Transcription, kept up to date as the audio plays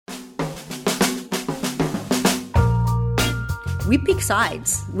we pick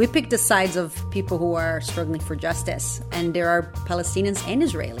sides. We pick the sides of people who are struggling for justice. And there are Palestinians and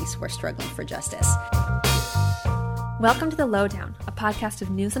Israelis who are struggling for justice. Welcome to The Lowdown, a podcast of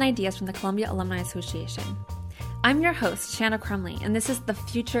news and ideas from the Columbia Alumni Association. I'm your host, Shanna Crumley, and this is The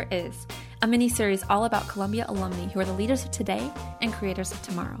Future Is, a mini-series all about Columbia alumni who are the leaders of today and creators of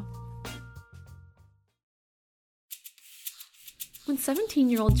tomorrow. When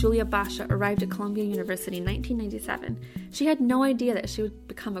 17-year-old Julia Bacha arrived at Columbia University in 1997, she had no idea that she would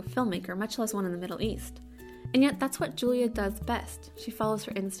become a filmmaker, much less one in the Middle East. And yet, that's what Julia does best. She follows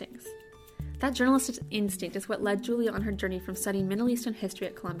her instincts. That journalistic instinct is what led Julia on her journey from studying Middle Eastern history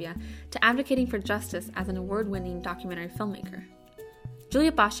at Columbia to advocating for justice as an award-winning documentary filmmaker.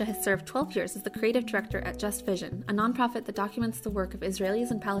 Julia Bacha has served 12 years as the creative director at Just Vision, a nonprofit that documents the work of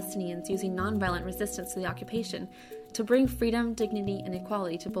Israelis and Palestinians using nonviolent resistance to the occupation to bring freedom, dignity, and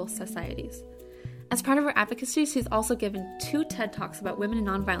equality to both societies. As part of her advocacy, she's also given 2 TED Talks about women and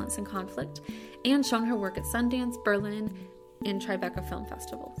nonviolence and conflict, and shown her work at Sundance, Berlin, and Tribeca film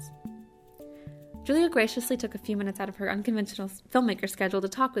festivals. Julia graciously took a few minutes out of her unconventional filmmaker schedule to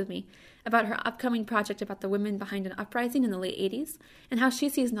talk with me about her upcoming project about the women behind an uprising in the late 80s, and how she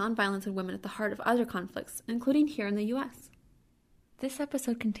sees nonviolence and women at the heart of other conflicts, including here in the U.S. This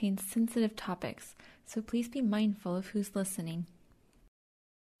episode contains sensitive topics, so please be mindful of who's listening.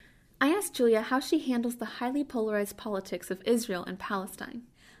 I asked Julia how she handles the highly polarized politics of Israel and Palestine.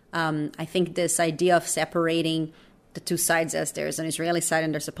 I think this idea of separating the two sides, as there's an Israeli side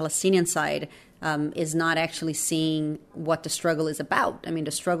and there's a Palestinian side, is not actually seeing what the struggle is about. I mean,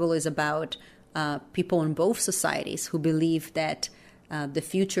 the struggle is about people in both societies who believe that the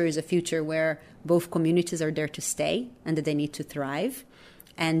future is a future where both communities are there to stay and that they need to thrive.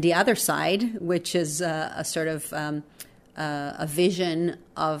 And the other side, which is a sort of a vision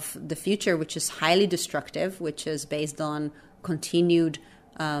of the future, which is highly destructive, which is based on continued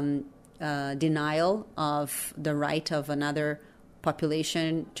denial of the right of another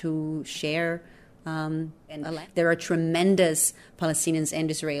population to share. And there are tremendous Palestinians and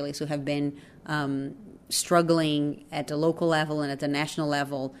Israelis who have been struggling at the local level and at the national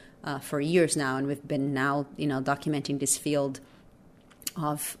level for years now, and we've been now, documenting this field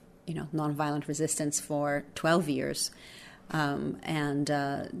of, nonviolent resistance for 12 years. And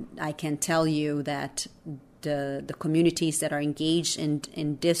I can tell you that the communities that are engaged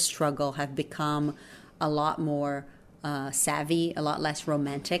in this struggle have become a lot more savvy, a lot less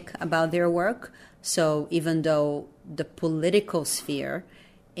romantic about their work. So even though the political sphere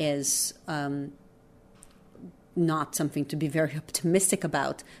is not something to be very optimistic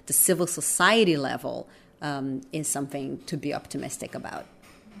about, the civil society level is something to be optimistic about.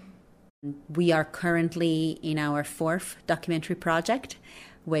 We are currently in our 4th documentary project,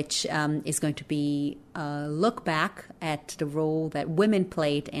 which is going to be a look back at the role that women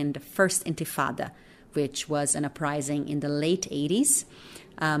played in the first Intifada, which was an uprising in the late 80s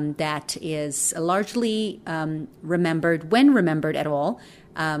that is largely remembered, when remembered at all,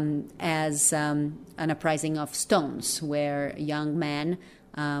 as an uprising of stones, where young men,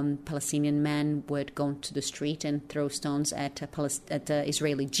 Palestinian men, would go to the street and throw stones at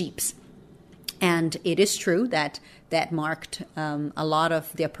Israeli jeeps. And it is true that marked a lot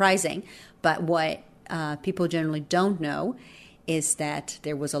of the uprising, but what people generally don't know is that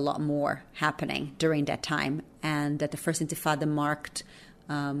there was a lot more happening during that time, and that the first Intifada marked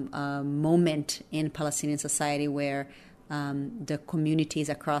a moment in Palestinian society where the communities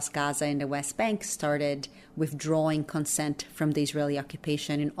across Gaza and the West Bank started withdrawing consent from the Israeli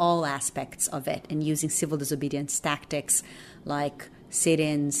occupation in all aspects of it, and using civil disobedience tactics like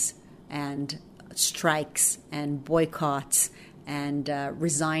sit-ins and strikes and boycotts and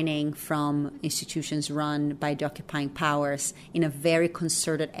resigning from institutions run by the occupying powers in a very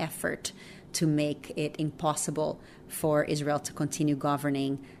concerted effort to make it impossible for Israel to continue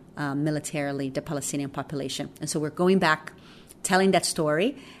governing militarily the Palestinian population. And so we're going back, telling that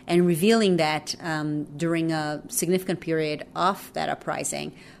story and revealing that during a significant period of that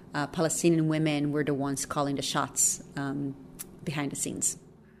uprising, Palestinian women were the ones calling the shots behind the scenes.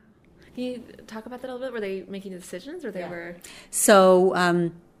 Can you talk about that a little bit? Were they making decisions, or they were?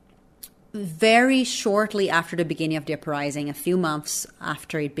 So very shortly after the beginning of the uprising, a few months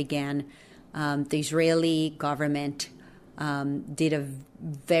after it began, the Israeli government did a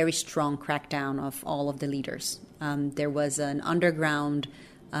very strong crackdown of all of the leaders. There was an underground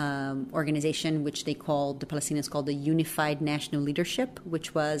organization which the Palestinians called the Unified National Leadership,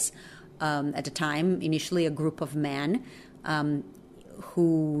 which was at the time initially a group of men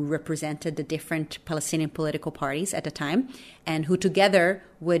who represented the different Palestinian political parties at the time, and who together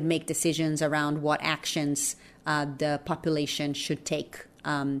would make decisions around what actions the population should take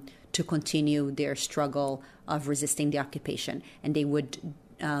to continue their struggle of resisting the occupation. And they would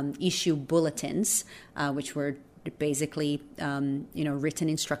issue bulletins, which were basically written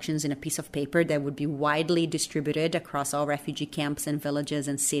instructions in a piece of paper that would be widely distributed across all refugee camps and villages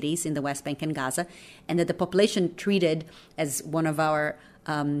and cities in the West Bank and Gaza, and that the population treated, as one of our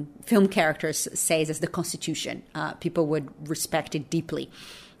film characters says, as the Constitution. People would respect it deeply.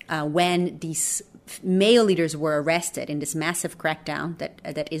 When these male leaders were arrested in this massive crackdown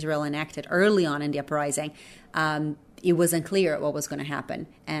that Israel enacted early on in the uprising, it was unclear what was going to happen.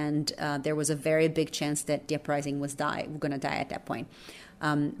 And there was a very big chance that the uprising was going to die at that point.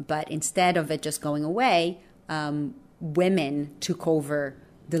 But instead of it just going away, women took over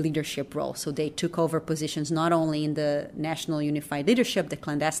the leadership role. So they took over positions not only in the National Unified Leadership, the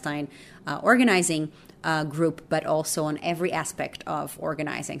clandestine organizing group, but also on every aspect of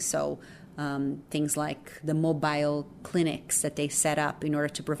organizing. So things like the mobile clinics that they set up in order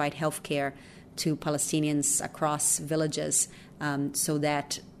to provide health care to Palestinians across villages, so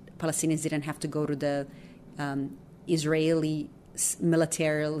that Palestinians didn't have to go to the Israeli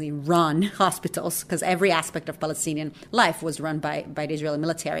militarily run hospitals, because every aspect of Palestinian life was run by the Israeli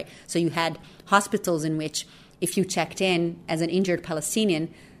military. So you had hospitals in which, if you checked in as an injured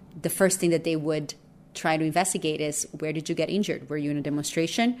Palestinian, the first thing that they would try to investigate is, where did you get injured? Were you in a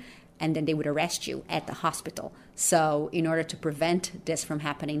demonstration? And then they would arrest you at the hospital. So in order to prevent this from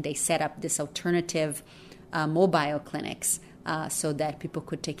happening, they set up this alternative mobile clinics so that people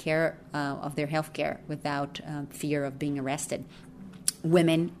could take care of their health care without fear of being arrested.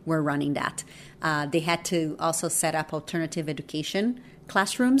 Women were running that. They had to also set up alternative education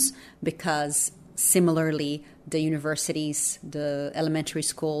classrooms, because similarly, the universities, the elementary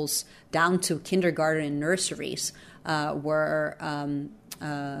schools, down to kindergarten and nurseries were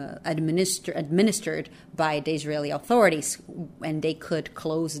administered by the Israeli authorities, and they could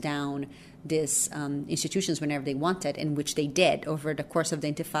close down these institutions whenever they wanted, in which they did. Over the course of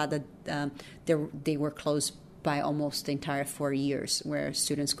the Intifada, they were closed by almost the entire 4 years, where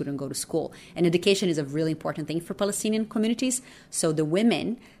students couldn't go to school. And education is a really important thing for Palestinian communities. So the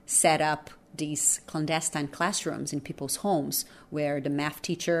women set up these clandestine classrooms in people's homes, where the math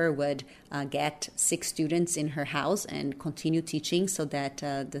teacher would get 6 students in her house and continue teaching so that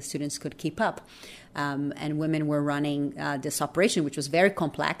the students could keep up. And women were running this operation, which was very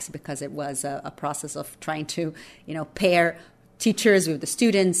complex, because it was a process of trying to, pair teachers with the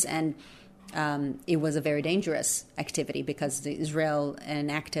students. And it was a very dangerous activity, because Israel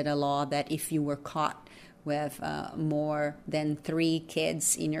enacted a law that if you were caught with more than 3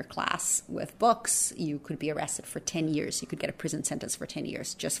 kids in your class with books, you could be arrested for 10 years. You could get a prison sentence for 10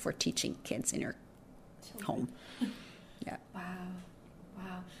 years just for teaching kids in your home. Yeah.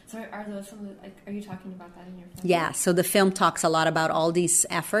 Wow. So are those some of the, are you talking about that in your film? Yeah. So the film talks a lot about all these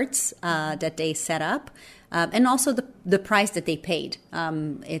efforts that they set up, and also the price that they paid.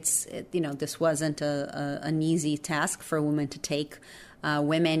 This wasn't an easy task for women to take.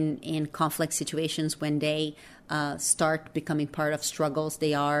 Women in conflict situations, when they start becoming part of struggles,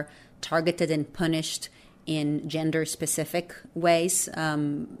 they are targeted and punished in gender-specific ways.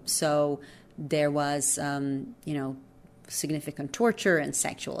 So there was, significant torture and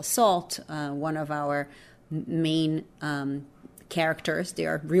sexual assault. One of our main characters, they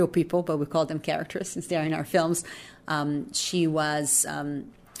are real people, but we call them characters since they are in our films. She was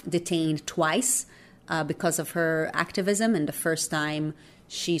detained twice because of her activism, and the first time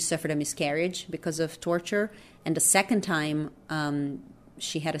she suffered a miscarriage because of torture, and the second time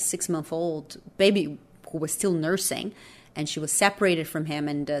she had a 6-month-old baby who was still nursing, and she was separated from him,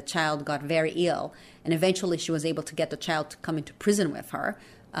 and the child got very ill, and eventually she was able to get the child to come into prison with her,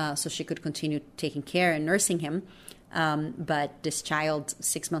 so she could continue taking care and nursing him, but this child,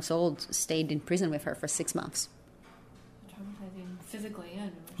 6 months old, stayed in prison with her for 6 months. Physically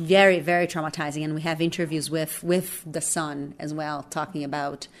and very, very traumatizing. And we have interviews with the son as well, talking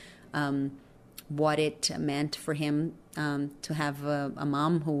about what it meant for him to have a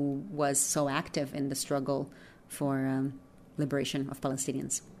mom who was so active in the struggle for liberation of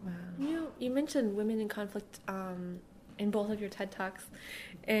Palestinians. Wow. You mentioned women in conflict in both of your TED Talks,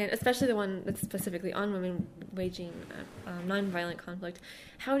 and especially the one that's specifically on women waging nonviolent conflict.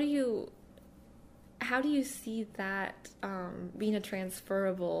 How do you see that being a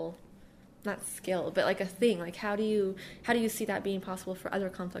transferable, not skill, but like a thing? Like how do you see that being possible for other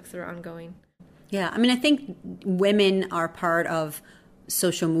conflicts that are ongoing? Yeah, I mean, I think women are part of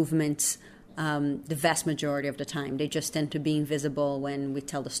social movements the vast majority of the time. They just tend to be invisible when we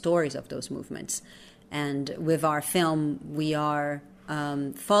tell the stories of those movements. And with our film, we are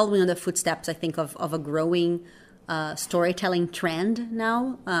following on the footsteps, I think, of a growing storytelling trend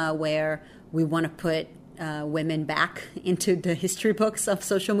now, where we want to put women back into the history books of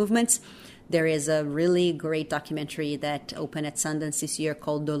social movements. There is a really great documentary that opened at Sundance this year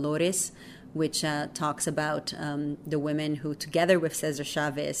called Dolores, which talks about the women who, together with Cesar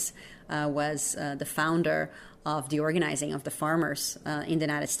Chavez, was the founder of the organizing of the farmers in the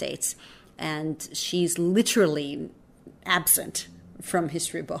United States. And she's literally absent from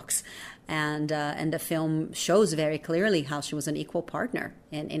history books. And the film shows very clearly how she was an equal partner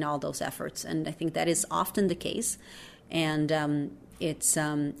in all those efforts. And I think that is often the case. And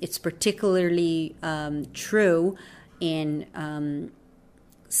it's particularly true in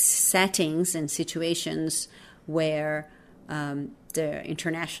settings and situations where the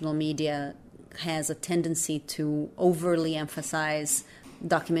international media has a tendency to overly emphasize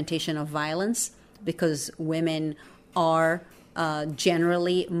documentation of violence, because women are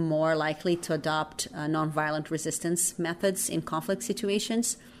generally more likely to adopt nonviolent resistance methods in conflict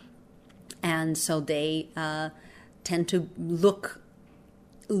situations. And so they tend to look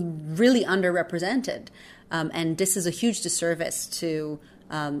really underrepresented. And this is a huge disservice to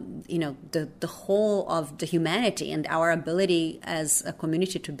the whole of the humanity and our ability as a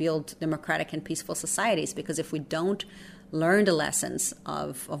community to build democratic and peaceful societies. Because if we don't learn the lessons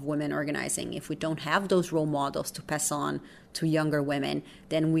of women organizing, if we don't have those role models to pass on to younger women,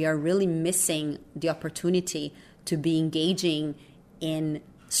 then we are really missing the opportunity to be engaging in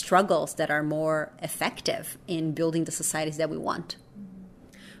struggles that are more effective in building the societies that we want.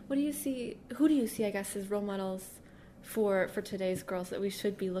 Who do you see, I guess, as role models for today's girls that we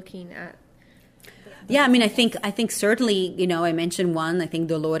should be looking at? Yeah, I mean, I think certainly, I mentioned one. I think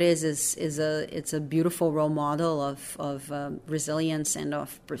Dolores it's a beautiful role model of resilience and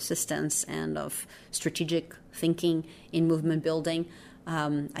of persistence and of strategic thinking in movement building.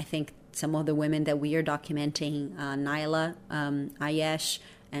 I think some of the women that we are documenting, Naila, Ayesh,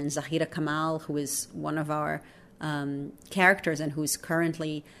 and Zahira Kamal, who is one of our characters and who is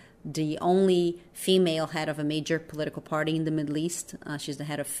currently the only female head of a major political party in the Middle East. She's the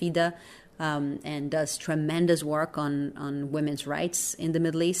head of FIDA. And does tremendous work on women's rights in the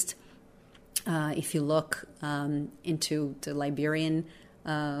Middle East. If you look into the Liberian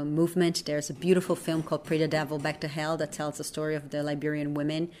movement, there's a beautiful film called Pray the Devil Back to Hell that tells the story of the Liberian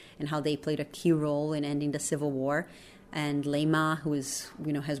women and how they played a key role in ending the civil war. And Leima, who is,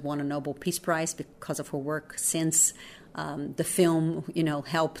 has won a Nobel Peace Prize because of her work since the film,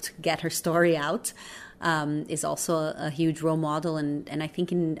 helped get her story out. Is also a huge role model. And I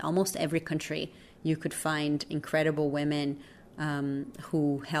think in almost every country you could find incredible women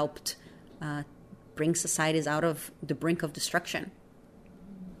who helped bring societies out of the brink of destruction.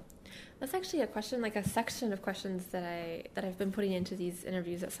 That's actually a question, like a section of questions that I've been putting into these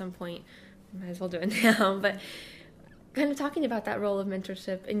interviews at some point. Might as well do it now. But kind of talking about that role of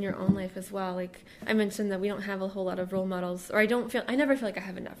mentorship in your own life as well. Like I mentioned that we don't have a whole lot of role models, or I never feel like I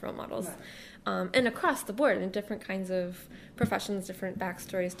have enough role models. Right. And across the board in different kinds of professions, different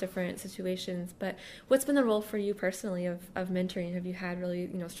backstories, different situations. But what's been the role for you personally of mentoring? Have you had really,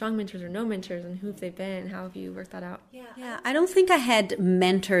 strong mentors or no mentors, and who have they been? How have you worked that out? Yeah, I don't think I had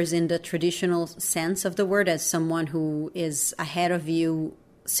mentors in the traditional sense of the word, as someone who is ahead of you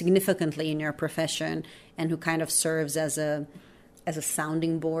significantly in your profession and who kind of serves as a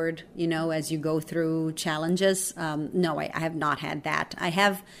sounding board, as you go through challenges. No, I have not had that. I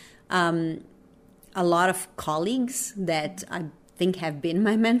have a lot of colleagues that I think have been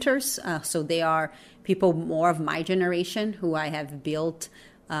my mentors. So they are people more of my generation who I have built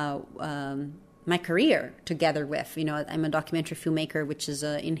my career together with. I'm a documentary filmmaker, which is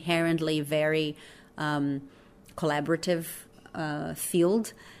an inherently very collaborative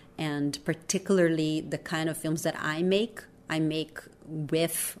field, and particularly the kind of films that I make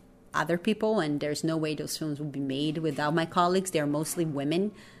with other people, and there's no way those films would be made without my colleagues. They're mostly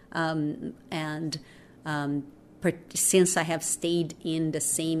women, since I have stayed in the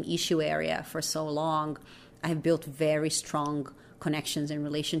same issue area for so long, I've built very strong connections and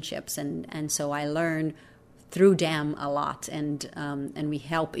relationships, and so I learn through them a lot, and we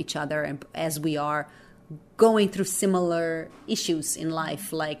help each other, and as we are going through similar issues in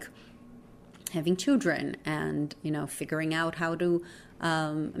life, like having children and figuring out how to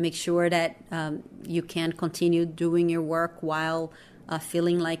make sure that you can continue doing your work while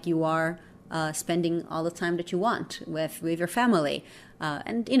feeling like you are spending all the time that you want with your family,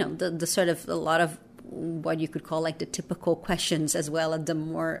 and the sort of a lot of what you could call like the typical questions, as well as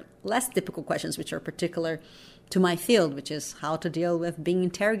the less typical questions, which are particular to my field, which is how to deal with being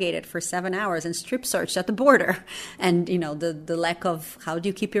interrogated for 7 hours and strip searched at the border. And, the lack of how do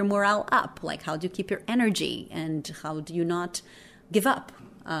you keep your morale up? Like, how do you keep your energy? And how do you not give up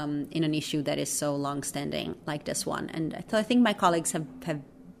in an issue that is so long-standing like this one? And I think my colleagues have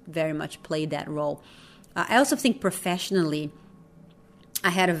very much played that role. I also think professionally, I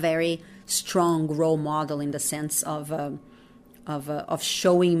had a very strong role model in the sense of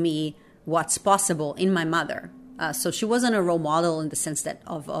showing me what's possible in my mother. So she wasn't a role model in the sense that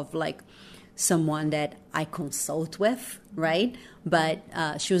of like someone that I consult with, right? But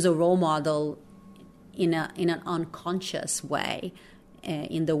she was a role model in an unconscious way,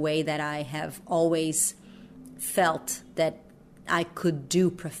 in the way that I have always felt that I could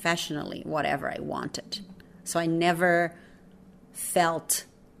do professionally whatever I wanted. So I never felt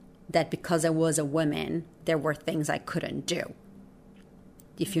that because I was a woman, there were things I couldn't do,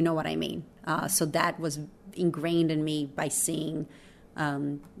 if you know what I mean. So that was ingrained in me by seeing,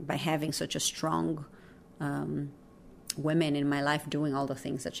 by having such a strong women in my life doing all the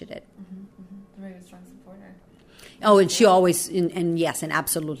things that she did. A very strong supporter. Oh, and she always, and yes, and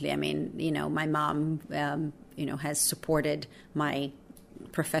absolutely. I mean, my mom, has supported my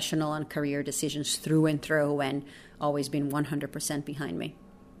professional and career decisions through and through, and always been 100% behind me.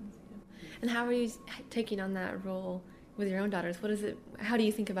 And how are you taking on that role with your own daughters? How do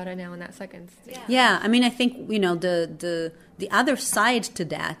you think about it now in that second stage? Yeah, I mean, I think, the other side to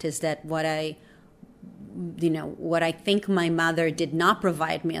that is that what I think my mother did not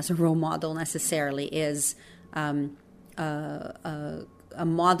provide me as a role model necessarily is a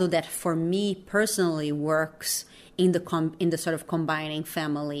model that for me personally works in the sort of combining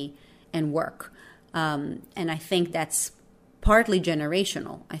family and work. And I think that's partly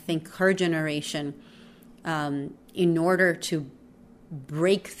generational. I think her generation, in order to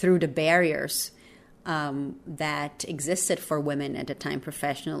break through the barriers that existed for women at the time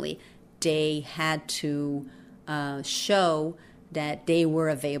professionally, they had to show that they were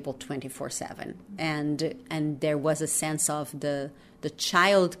available 24/7, and there was a sense of the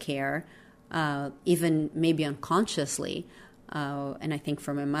child care, even maybe unconsciously. And I think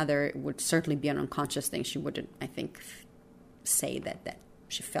for my mother, it would certainly be an unconscious thing. She wouldn't, I think, say that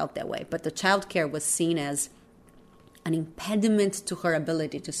she felt that way. But the child care was seen as an impediment to her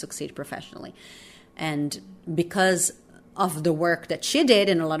ability to succeed professionally. And because of the work that she did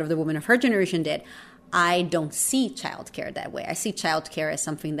and a lot of the women of her generation did, I don't see childcare that way. I see childcare as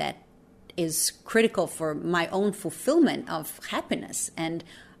something that is critical for my own fulfillment of happiness and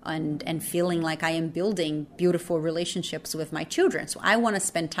feeling like I am building beautiful relationships with my children. So I want to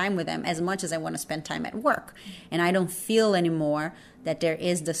spend time with them as much as I want to spend time at work. And I don't feel anymore that there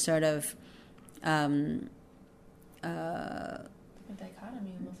is the sort of dichotomy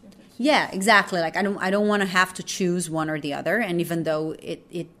almost. Yeah, exactly. Like I don't want to have to choose one or the other. And even though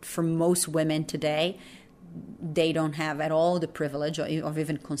it for most women today, they don't have at all the privilege of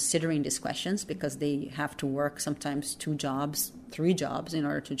even considering these questions, because they have to work sometimes 2 jobs, 3 jobs in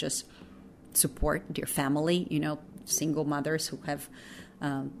order to just support their family. Single mothers who have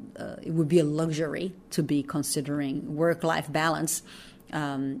it would be a luxury to be considering work-life balance.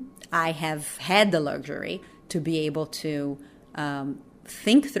 I have had the luxury to be able to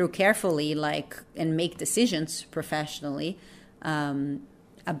think through carefully, and make decisions professionally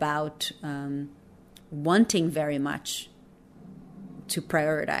about wanting very much to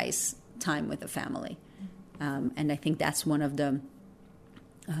prioritize time with the family. And I think that's one of the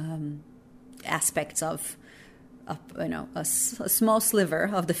aspects of a small sliver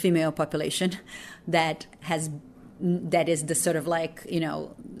of the female population that is the sort of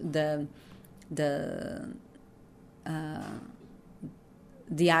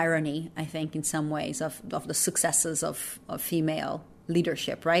the irony, I think, in some ways of the successes of female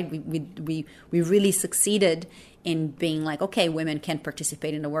leadership, right? We really succeeded in being like, okay, women can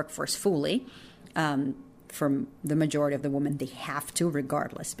participate in the workforce fully. For the majority of the women, they have to,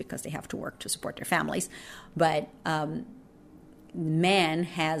 regardless, because they have to work to support their families. But man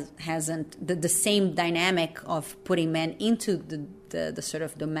hasn't the same dynamic of putting men into the sort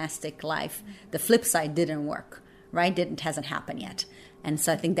of domestic life. The flip side didn't work, right? Hasn't happened yet. And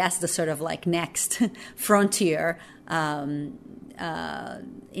so I think that's the sort of next frontier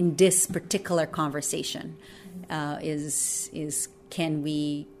in this particular conversation is can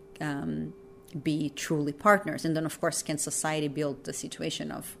we be truly partners? And then, of course, can society build the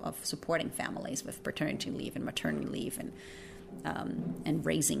situation of supporting families with paternity leave and maternity leave and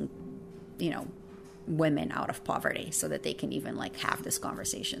raising, women out of poverty so that they can even have these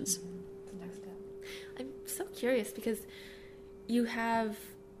conversations. so curious because you have,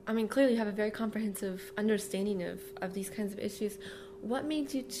 clearly you have a very comprehensive understanding of these kinds of issues. What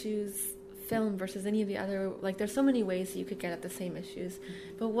made you choose film versus any of the other, there's so many ways you could get at the same issues,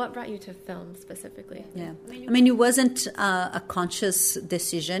 but what brought you to film specifically? Yeah. It wasn't a conscious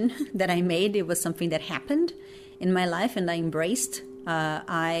decision that I made. It was something that happened in my life and I embraced.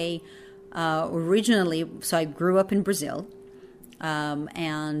 I grew up in Brazil,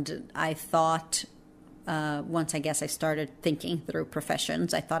 and I thought, once I started thinking through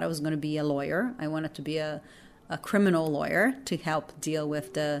professions, I thought I was going to be a lawyer. I wanted to be a criminal lawyer to help deal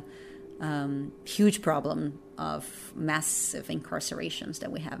with the huge problem of massive incarcerations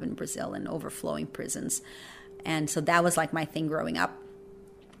that we have in Brazil and overflowing prisons. And so that was my thing growing up.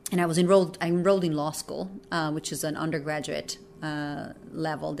 And I enrolled in law school, which is an undergraduate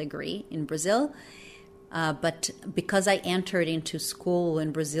level degree in Brazil. But because I entered into school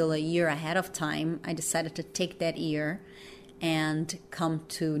in Brazil a year ahead of time, I decided to take that year and come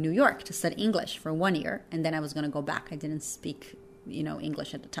to New York to study English for 1 year. And then I was going to go back. I didn't speak,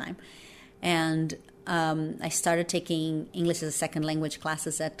 English at the time. And I started taking English as a second language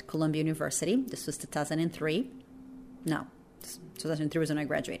classes at Columbia University. This was 2003. No, 2003 was when I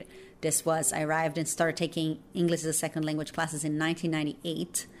graduated. I arrived and started taking English as a second language classes in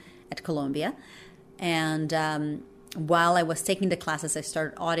 1998 at Columbia. And while I was taking the classes, I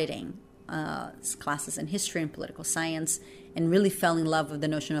started auditing classes in history and political science and really fell in love with the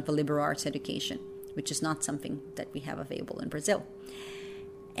notion of a liberal arts education, which is not something that we have available in Brazil.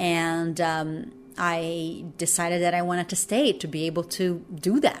 And I decided that I wanted to stay to be able to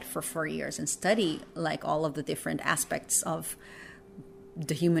do that for 4 years and study all of the different aspects of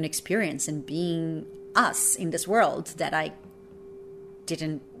the human experience and being us in this world that I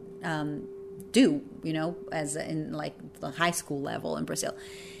didn't do, as in the high school level in Brazil.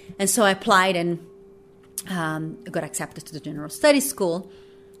 And so I applied and got accepted to the General Studies School.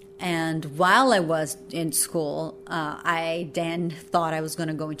 And while I was in school, I then thought I was going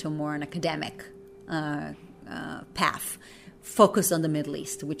to go into more an academic path, focused on the Middle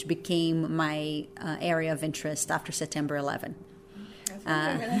East, which became my area of interest after September 11.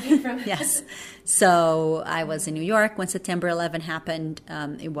 Yes. So I was in New York when September 11 happened.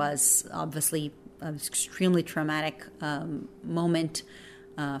 It was obviously an extremely traumatic moment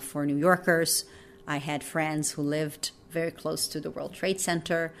for New Yorkers. I had friends who lived very close to the World Trade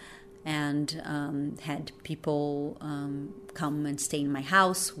Center and had people come and stay in my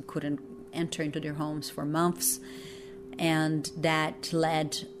house who couldn't enter into their homes for months. And that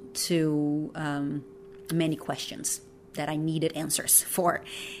led to many questions that I needed answers for.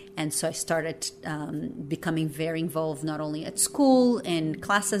 And so I started becoming very involved, not only at school and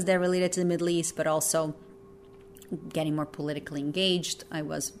classes that related to the Middle East, but also getting more politically engaged. I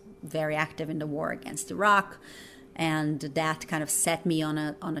was very active in the war against Iraq, and that kind of set me on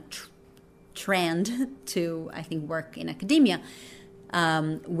a trend to, I think, work in academia,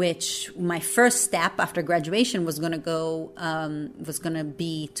 which my first step after graduation was going to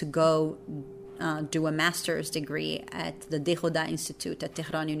be to go do a master's degree at the Dehoda Institute at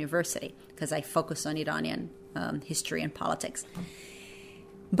Tehran University, because I focused on Iranian history and politics.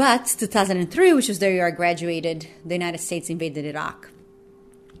 But 2003, which was the year I graduated, the United States invaded Iraq.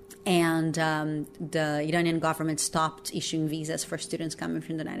 And the Iranian government stopped issuing visas for students coming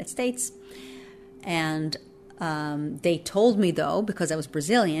from the United States. And they told me, though, because I was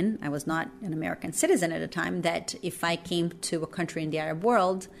Brazilian, I was not an American citizen at the time, that if I came to a country in the Arab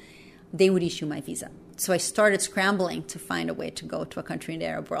world, they would issue my visa. So I started scrambling to find a way to go to a country in the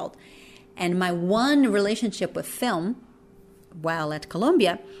Arab world. And my one relationship with film while at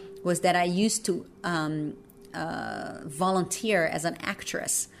Columbia was that I used to volunteer as an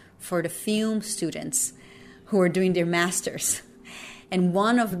actress for the film students who were doing their masters. And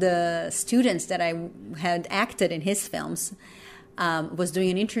one of the students that I had acted in his films was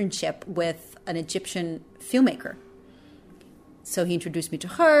doing an internship with an Egyptian filmmaker. So he introduced me to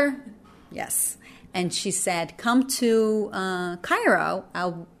her. Yes. And she said, come to Cairo.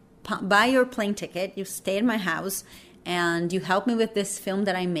 I'll buy your plane ticket. You stay in my house and you help me with this film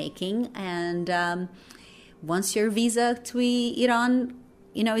that I'm making. And once your visa to Iran,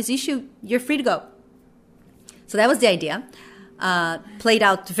 is issued, you're free to go. So that was the idea. Played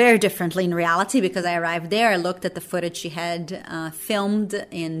out very differently in reality because I arrived there. I looked at the footage she had filmed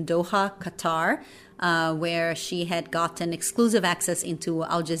in Doha, Qatar, where she had gotten exclusive access into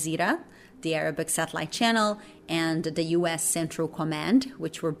Al Jazeera, the Arabic satellite channel, and the U.S. Central Command,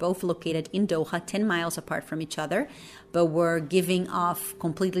 which were both located in Doha, 10 miles apart from each other, but were giving off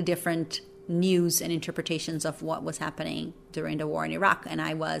completely different news and interpretations of what was happening during the war in Iraq. And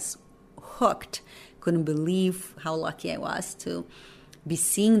I was hooked. Couldn't believe how lucky I was to be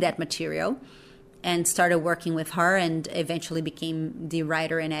seeing that material, and started working with her, and eventually became the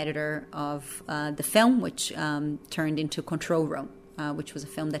writer and editor of the film, which turned into Control Room, which was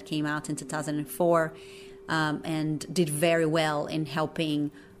a film that came out in 2004 and did very well in helping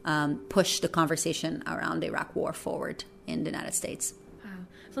push the conversation around the Iraq War forward in the United States. Wow.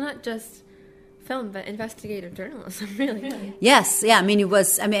 So not just film, but investigative journalism, really. Yes, yeah. I mean, it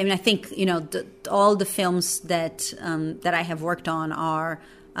was. I mean, I think all the films that I have worked on are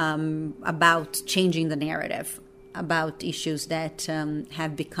about changing the narrative, about issues that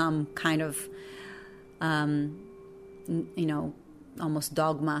have become kind of, almost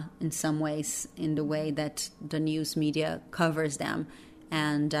dogma in some ways in the way that the news media covers them,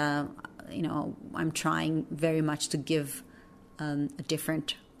 and I'm trying very much to give a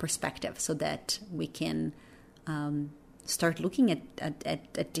different perspective so that we can start looking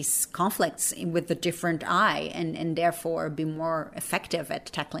at these conflicts with a different eye, and therefore be more effective at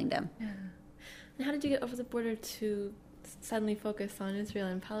tackling them. Yeah. And how did you get over the border to suddenly focus on Israel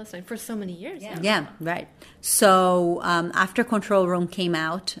and Palestine for so many years now? Yeah, right. So after Control Room came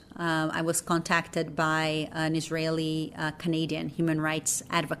out, I was contacted by an Israeli-Canadian human rights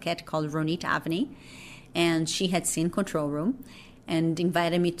advocate called Ronit Avni, and she had seen Control Room and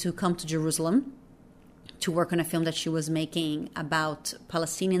invited me to come to Jerusalem to work on a film that she was making about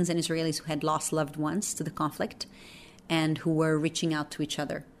Palestinians and Israelis who had lost loved ones to the conflict and who were reaching out to each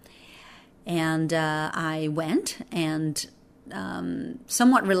other. And I went, and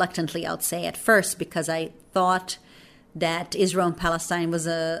somewhat reluctantly, I would say, at first, because I thought that Israel and Palestine was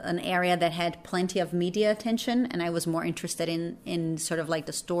an area that had plenty of media attention, and I was more interested in sort of like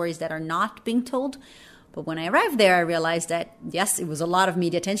the stories that are not being told. But when I arrived there, I realized that, yes, it was a lot of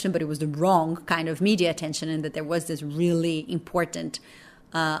media attention, but it was the wrong kind of media attention, and that there was this really important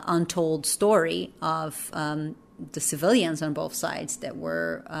untold story of the civilians on both sides that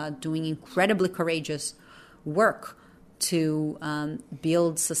were doing incredibly courageous work to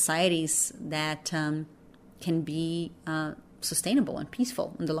build societies that can be sustainable and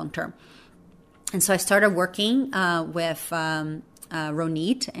peaceful in the long term. And so I started working with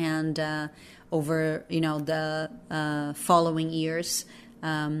Ronit, and over the following years,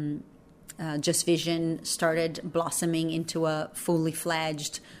 Just Vision started blossoming into a fully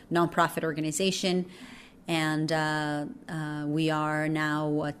fledged nonprofit organization, and we are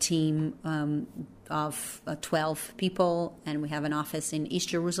now a team of 12 people, and we have an office in East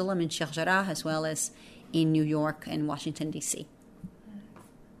Jerusalem in Sheikh Jarrah, as well as in New York and Washington, D.C.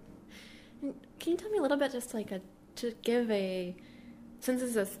 Can you tell me a little bit, just like to give a,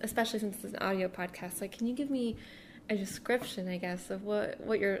 especially since it's an audio podcast, like, can you give me a description, I guess, of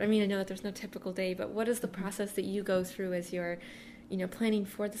what you're, I mean, I know that there's no typical day, but what is the process that you go through as you're, planning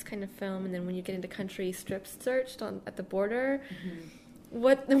for this kind of film, and then when you get into country strip searched at the border,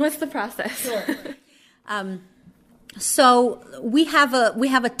 what's the process? Sure. So we have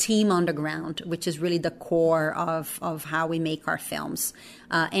a team on the ground, which is really the core of how we make our films,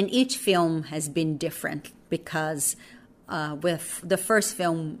 and each film has been different because with the first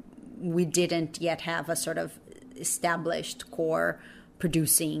film we didn't yet have a sort of established core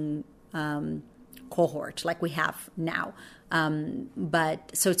producing cohort like we have now.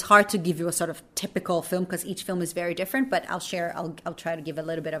 But so it's hard to give you a sort of typical film because each film is very different, but I'll try to give a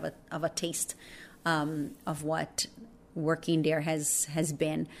little bit of a taste of what working there has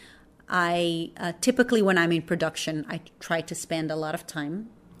been. I typically, when I'm in production, I try to spend a lot of time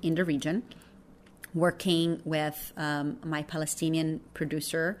in the region working with my Palestinian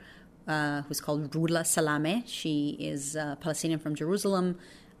producer, who's called Rula Salame. She is Palestinian from Jerusalem.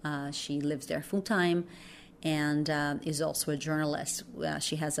 She lives there full time, and is also a journalist.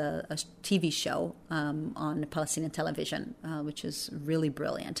 She has a TV show on Palestinian television, which is really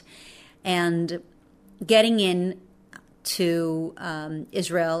brilliant. And getting in to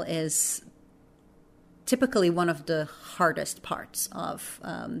Israel is typically one of the hardest parts of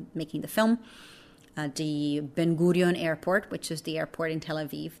making the film. The Ben Gurion Airport, which is the airport in Tel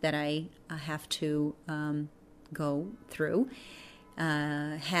Aviv that I have to go through,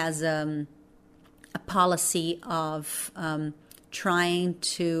 has a policy of trying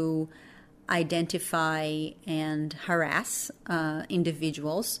to identify and harass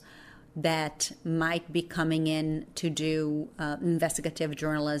individuals that might be coming in to do investigative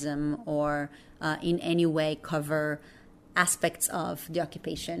journalism or in any way cover aspects of the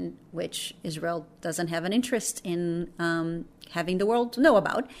occupation which Israel doesn't have an interest in having the world know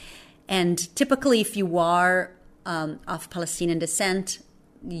about. And typically, if you are of Palestinian descent,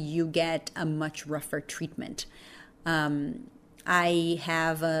 you get a much rougher treatment. I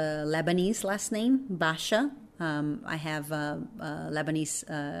have a Lebanese last name, Bacha. I have a Lebanese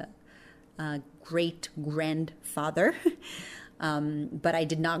great-grandfather, but I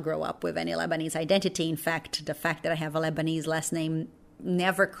did not grow up with any Lebanese identity. In fact, the fact that I have a Lebanese last name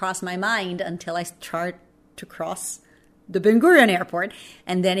never crossed my mind until I started to cross the Ben Gurion airport,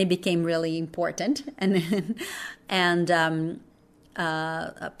 and then it became really important. And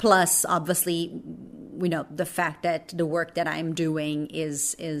plus, obviously, the fact that the work that I'm doing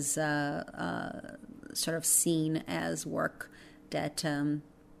is sort of seen as work that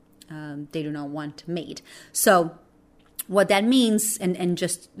they do not want made. So what that means, and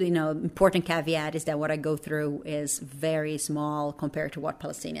just, important caveat is that what I go through is very small compared to what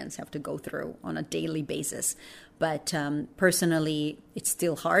Palestinians have to go through on a daily basis. But personally, it's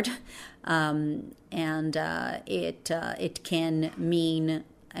still hard. And it can mean,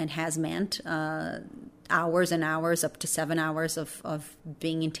 and has meant, hours and hours, up to 7 hours of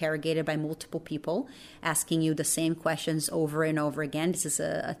being interrogated by multiple people, asking you the same questions over and over again. This is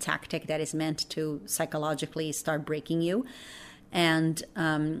a tactic that is meant to psychologically start breaking you. And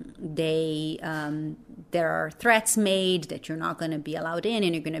there are threats made that you're not going to be allowed in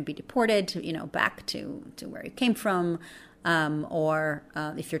and you're going to be deported, back to where you came from. Or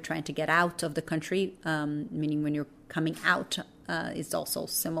if you're trying to get out of the country, meaning when you're coming out, it's also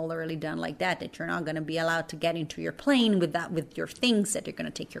similarly done like that you're not going to be allowed to get into your plane with your things, that you're going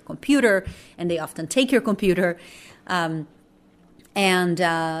to take your computer, and they often take your computer. And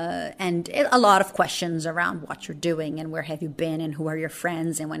a lot of questions around what you're doing and where have you been and who are your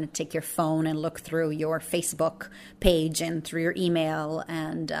friends, and when to take your phone and look through your Facebook page and through your email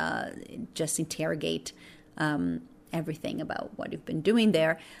and just interrogate everything about what you've been doing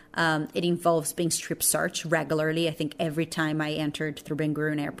there. It involves being strip searched regularly. I think every time I entered through Ben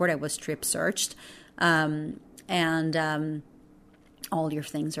Gurion Airport, I was strip searched. And all your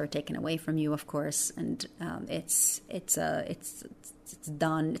things are taken away from you, of course. And it's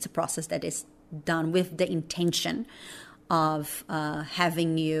done. It's a process that is done with the intention of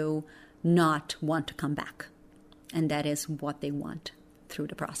having you not want to come back. And that is what they want through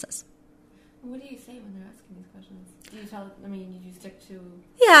the process. What do you say when they're asking these questions? Do you tell? I mean, you stick to?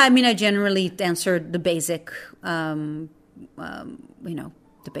 Yeah, I mean, I generally answer the basic, the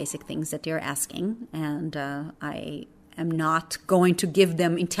basic things that they're asking, and I am not going to give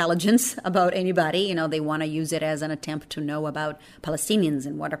them intelligence about anybody. They want to use it as an attempt to know about Palestinians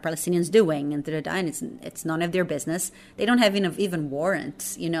and what are Palestinians doing, and it's none of their business. They don't have even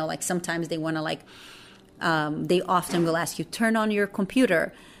warrants. Like sometimes they want to they often will ask you, turn on your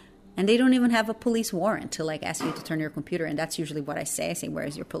computer. And they don't even have a police warrant to ask you to turn your computer. And that's usually what I say. I say, where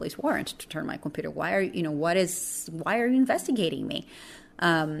is your police warrant to turn my computer? Why are you investigating me?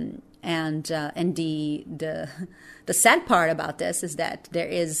 And the sad part about this is that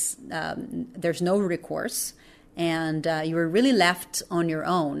there's no recourse, and you were really left on your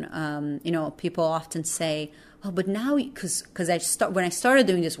own. People often say, "Oh, but now," because when I started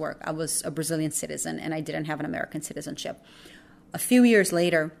doing this work, I was a Brazilian citizen and I didn't have an American citizenship. A few years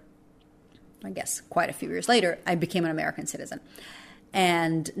later, I guess quite a few years later, I became an American citizen.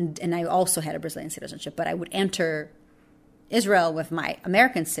 And I also had a Brazilian citizenship, but I would enter Israel with my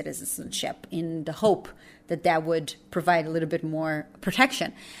American citizenship in the hope that would provide a little bit more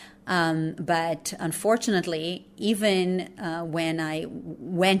protection. But unfortunately, even when I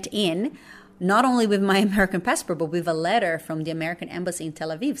went in, not only with my American passport, but with a letter from the American embassy in Tel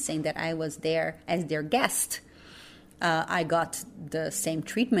Aviv saying that I was there as their guest, I got the same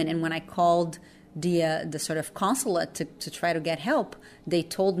treatment. And when I called the sort of consulate to try to get help, they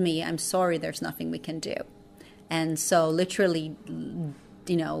told me, "I'm sorry, there's nothing we can do." And so literally,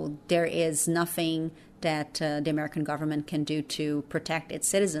 there is nothing that the American government can do to protect its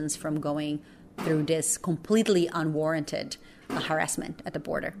citizens from going through this completely unwarranted harassment at the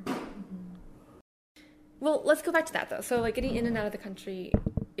border. Well, let's go back to that, though. So, getting in and out of the country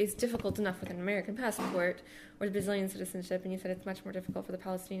is difficult enough with an American passport or the Brazilian citizenship, and you said it's much more difficult for the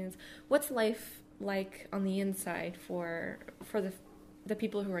Palestinians. What's life like on the inside for the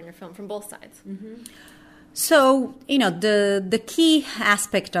people who are in your film from both sides? Mm-hmm. So, the key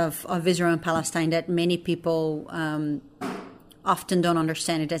aspect of Israel and Palestine that many people often don't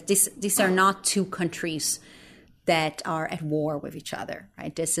understand is that these are not two countries that are at war with each other,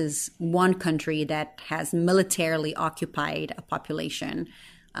 right? This is one country that has militarily occupied a population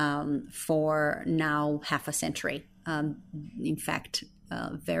for now half a century. In fact,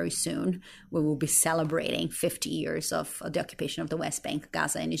 very soon we will be celebrating 50 years of the occupation of the West Bank,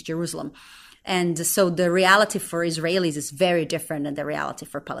 Gaza, and East Jerusalem. And so the reality for Israelis is very different than the reality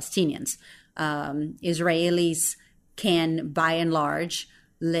for Palestinians. Israelis can, by and large,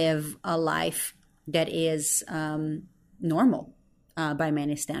 live a life that is normal by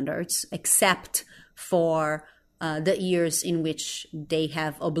many standards, except for the years in which they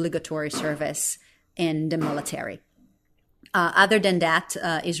have obligatory service in the military. Other than that,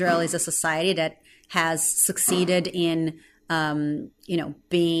 Israel is a society that has succeeded in,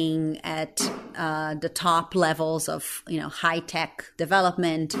 being at the top levels of, high-tech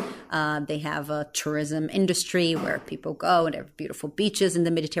development. They have a tourism industry where people go, and there are beautiful beaches in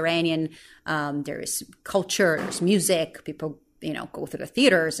the Mediterranean. There is culture, there's music, people go to the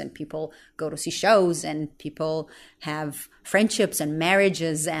theaters, and people go to see shows, and people have friendships and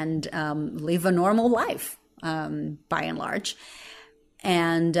marriages and live a normal life, by and large.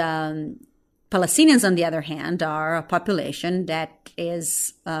 And Palestinians, on the other hand, are a population that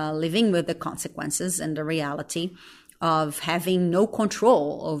is living with the consequences and the reality of having no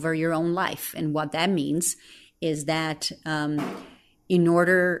control over your own life. And what that means is that in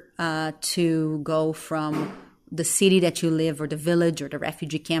order to go from the city that you live, or the village, or the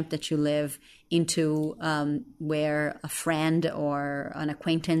refugee camp that you live, into where a friend or an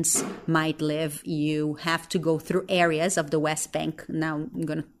acquaintance might live, you have to go through areas of the West Bank. Now I'm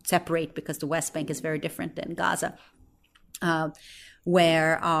going to separate because the West Bank is very different than Gaza,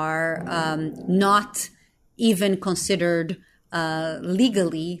 where are not even considered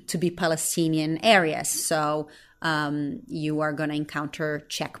legally to be Palestinian areas. So you are going to encounter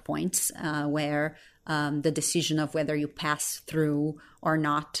checkpoints where the decision of whether you pass through or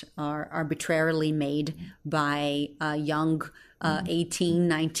not are arbitrarily made by young 18,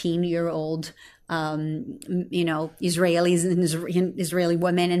 19-year-old Israelis and Israeli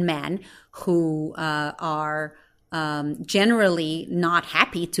women and men who are generally not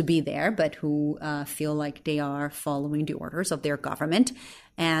happy to be there, but who feel like they are following the orders of their government,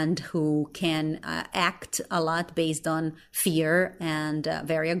 and who can act a lot based on fear and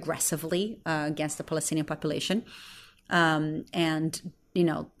very aggressively against the Palestinian population. And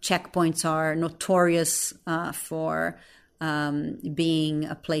checkpoints are notorious for being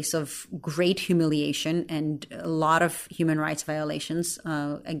a place of great humiliation and a lot of human rights violations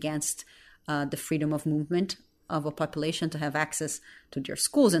against the freedom of movement of a population to have access to their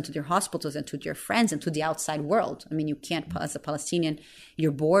schools and to their hospitals and to their friends and to the outside world. I mean, you can't, as a Palestinian,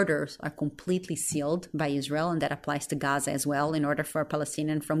 your borders are completely sealed by Israel, and that applies to Gaza as well. In order for a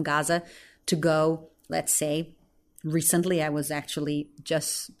Palestinian from Gaza to go, let's say, recently I was actually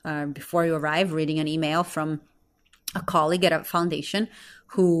just before you arrived reading an email from a colleague at a foundation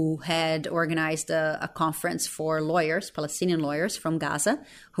who had organized a conference for lawyers, Palestinian lawyers from Gaza,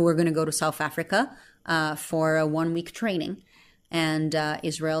 who were going to go to South Africa for a 1-week training. And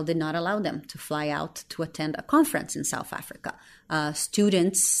Israel did not allow them to fly out to attend a conference in South Africa.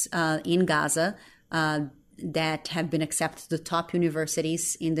 Students in Gaza that have been accepted to the top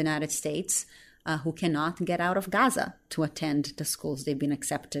universities in the United States who cannot get out of Gaza to attend the schools they've been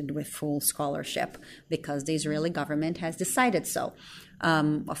accepted with full scholarship because the Israeli government has decided so.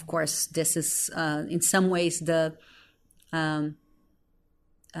 Of course, this is in some ways the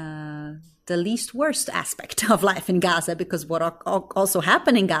least worst aspect of life in Gaza, because what also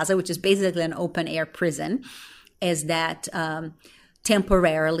happened in Gaza, which is basically an open air prison, is that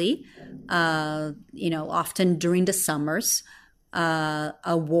temporarily, often during the summers,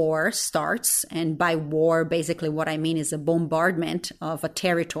 a war starts. And by war, basically what I mean is a bombardment of a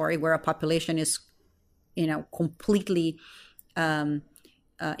territory where a population is, completely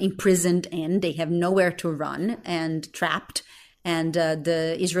imprisoned in. They have nowhere to run and trapped. And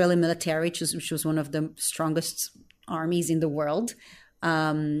the Israeli military, which was one of the strongest armies in the world,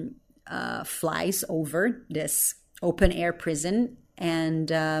 flies over this open air prison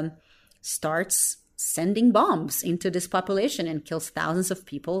and starts sending bombs into this population and kills thousands of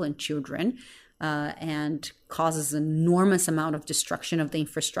people and children, and causes an enormous amount of destruction of the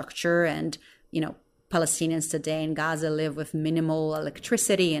infrastructure. And, Palestinians today in Gaza live with minimal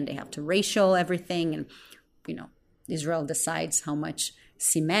electricity, and they have to ratio everything. And, Israel decides how much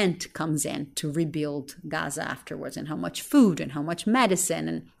cement comes in to rebuild Gaza afterwards, and how much food and how much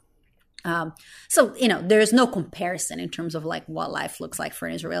medicine. And so, there is no comparison in terms of like what life looks like for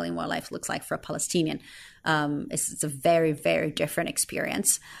an Israeli and what life looks like for a Palestinian. It's a very, very different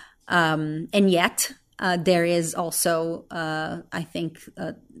experience. And yet there is also, I think,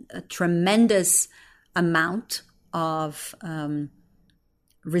 a tremendous amount of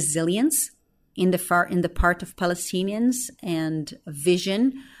resilience in the part of Palestinians, and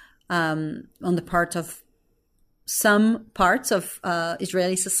vision on the part of some parts of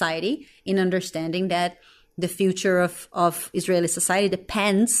Israeli society, in understanding that the future of Israeli society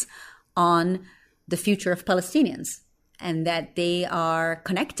depends on the future of Palestinians, and that they are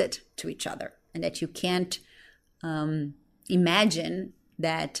connected to each other, and that you can't imagine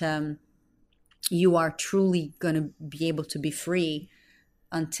that you are truly going to be able to be free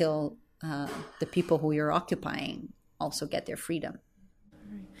until the people who you're occupying also get their freedom.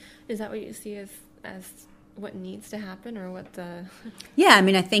 Is that what you see as what needs to happen, or what the? Yeah, I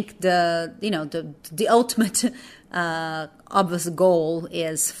mean, I think the ultimate obvious goal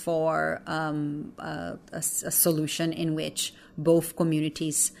is for a solution in which both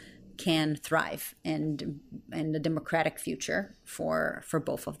communities can thrive and a democratic future for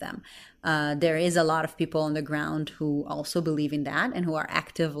both of them. There is a lot of people on the ground who also believe in that and who are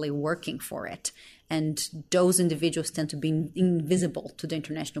actively working for it. And those individuals tend to be invisible to the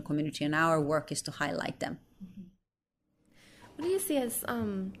international community, and our work is to highlight them. What do you see as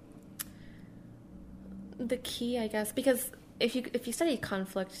the key, I guess? Because if you study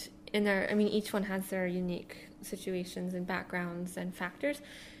conflict in there, I mean, each one has their unique situations and backgrounds and factors,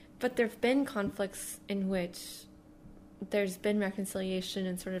 but there have been conflicts in which there's been reconciliation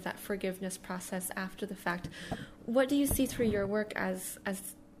and sort of that forgiveness process after the fact. What do you see through your work as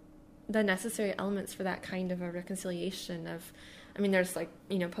the necessary elements for that kind of a reconciliation of, I mean, there's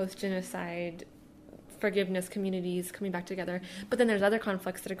post-genocide forgiveness communities coming back together, but then there's other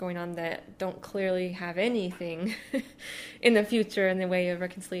conflicts that are going on that don't clearly have anything in the future in the way of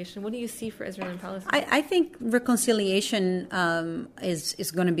reconciliation. What do you see for Israel and Palestine? I think reconciliation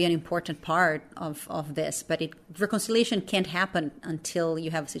is going to be an important part of this, but reconciliation can't happen until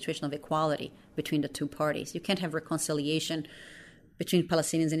you have a situation of equality between the two parties. You can't have reconciliation between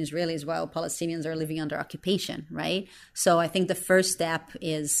Palestinians and Israelis while Palestinians are living under occupation, right? So I think the first step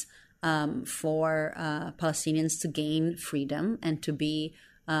is for Palestinians to gain freedom and to be,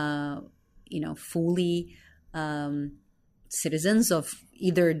 fully citizens of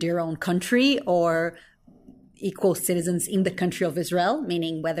either their own country or equal citizens in the country of Israel,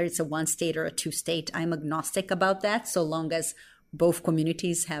 meaning whether it's a one-state or a two-state. I'm agnostic about that, so long as both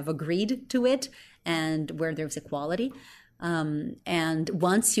communities have agreed to it and where there's equality. And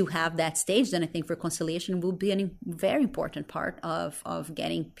once you have that stage, then I think reconciliation will be a very important part of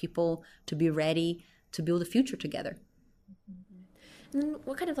getting people to be ready to build a future together. And then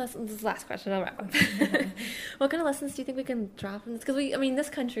what kind of lessons, this is the last question, I'll wrap up. What kind of lessons do you think we can draw from this? Because this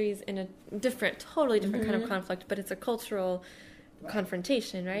country is in a totally different kind of conflict, but it's a cultural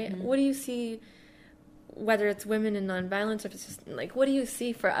confrontation, right? What do you see, whether it's women and nonviolence, or if it's just what do you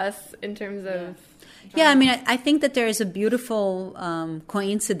see for us in terms of? Yeah, I mean, I think that there is a beautiful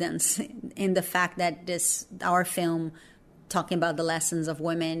coincidence in the fact that our film talking about the lessons of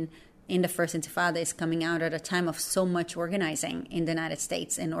women in the First Intifada is coming out at a time of so much organizing in the United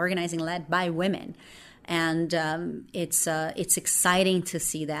States, and organizing led by women. And it's exciting to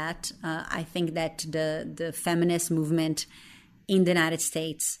see that. I think that the feminist movement in the United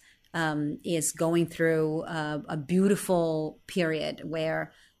States is going through a beautiful period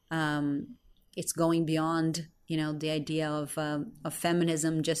where it's going beyond, the idea of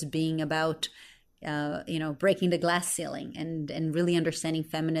feminism just being about, breaking the glass ceiling and really understanding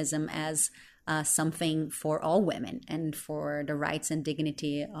feminism as something for all women and for the rights and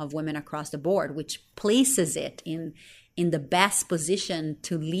dignity of women across the board, which places it in the best position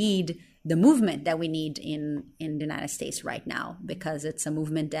to lead the movement that we need in the United States right now, because it's a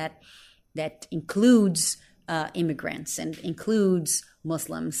movement that includes immigrants and includes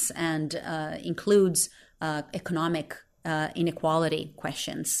Muslims and includes economic inequality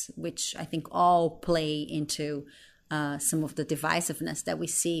questions, which I think all play into some of the divisiveness that we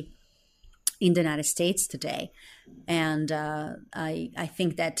see in the United States today. And I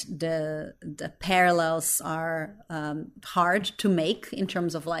think that the parallels are hard to make in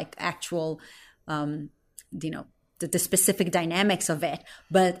terms of actual, the specific dynamics of it.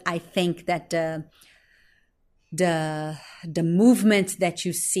 But I think that the movement that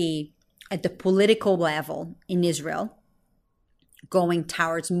you see at the political level in Israel going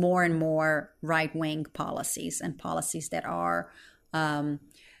towards more and more right-wing policies and policies that are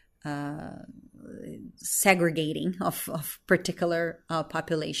segregating of particular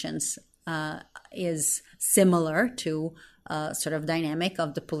populations is similar to sort of dynamic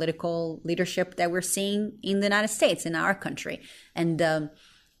of the political leadership that we're seeing in the United States, in our country. And the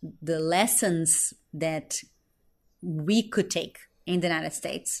lessons that we could take in the United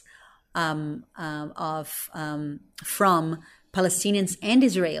States from Palestinians and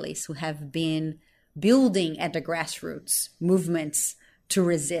Israelis who have been building at the grassroots movements to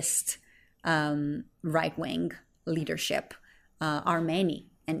resist right-wing leadership are many.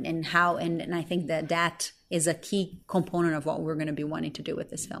 And I think that is a key component of what we're going to be wanting to do with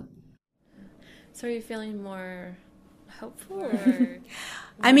this film. So are you feeling more hopeful? Or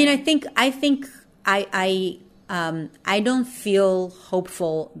I mean, I don't feel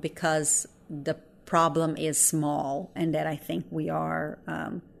hopeful because the problem is small and that I think we are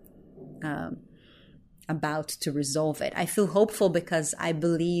about to resolve it. I feel hopeful because I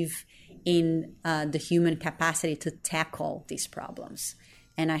believe in the human capacity to tackle these problems.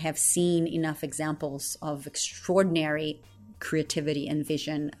 And I have seen enough examples of extraordinary creativity and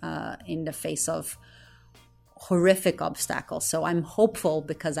vision in the face of horrific obstacles. So I'm hopeful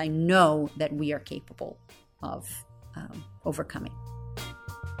because I know that we are capable of overcoming.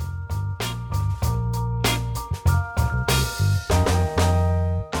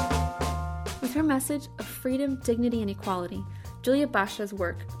 With her message of freedom, dignity, and equality, Julia Bacha's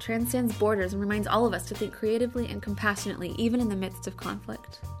work transcends borders and reminds all of us to think creatively and compassionately, even in the midst of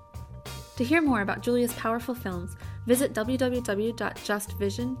conflict. To hear more about Julia's powerful films, visit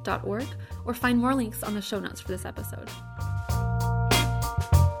www.justvision.org or find more links on the show notes for this episode.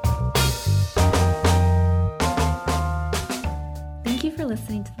 Thank you for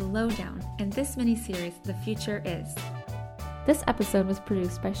listening to The Lowdown and this mini-series, The Future Is. This episode was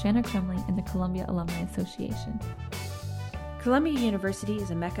produced by Shanna Crumley and the Columbia Alumni Association. Columbia University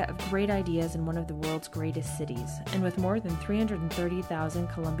is a mecca of great ideas in one of the world's greatest cities, and with more than 330,000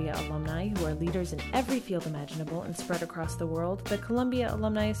 Columbia alumni who are leaders in every field imaginable and spread across the world, the Columbia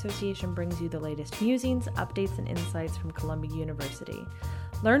Alumni Association brings you the latest musings, updates, and insights from Columbia University.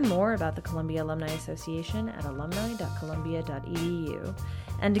 Learn more about the Columbia Alumni Association at alumni.columbia.edu.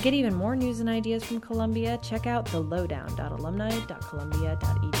 And to get even more news and ideas from Columbia, check out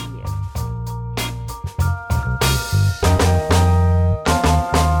thelowdown.alumni.columbia.edu.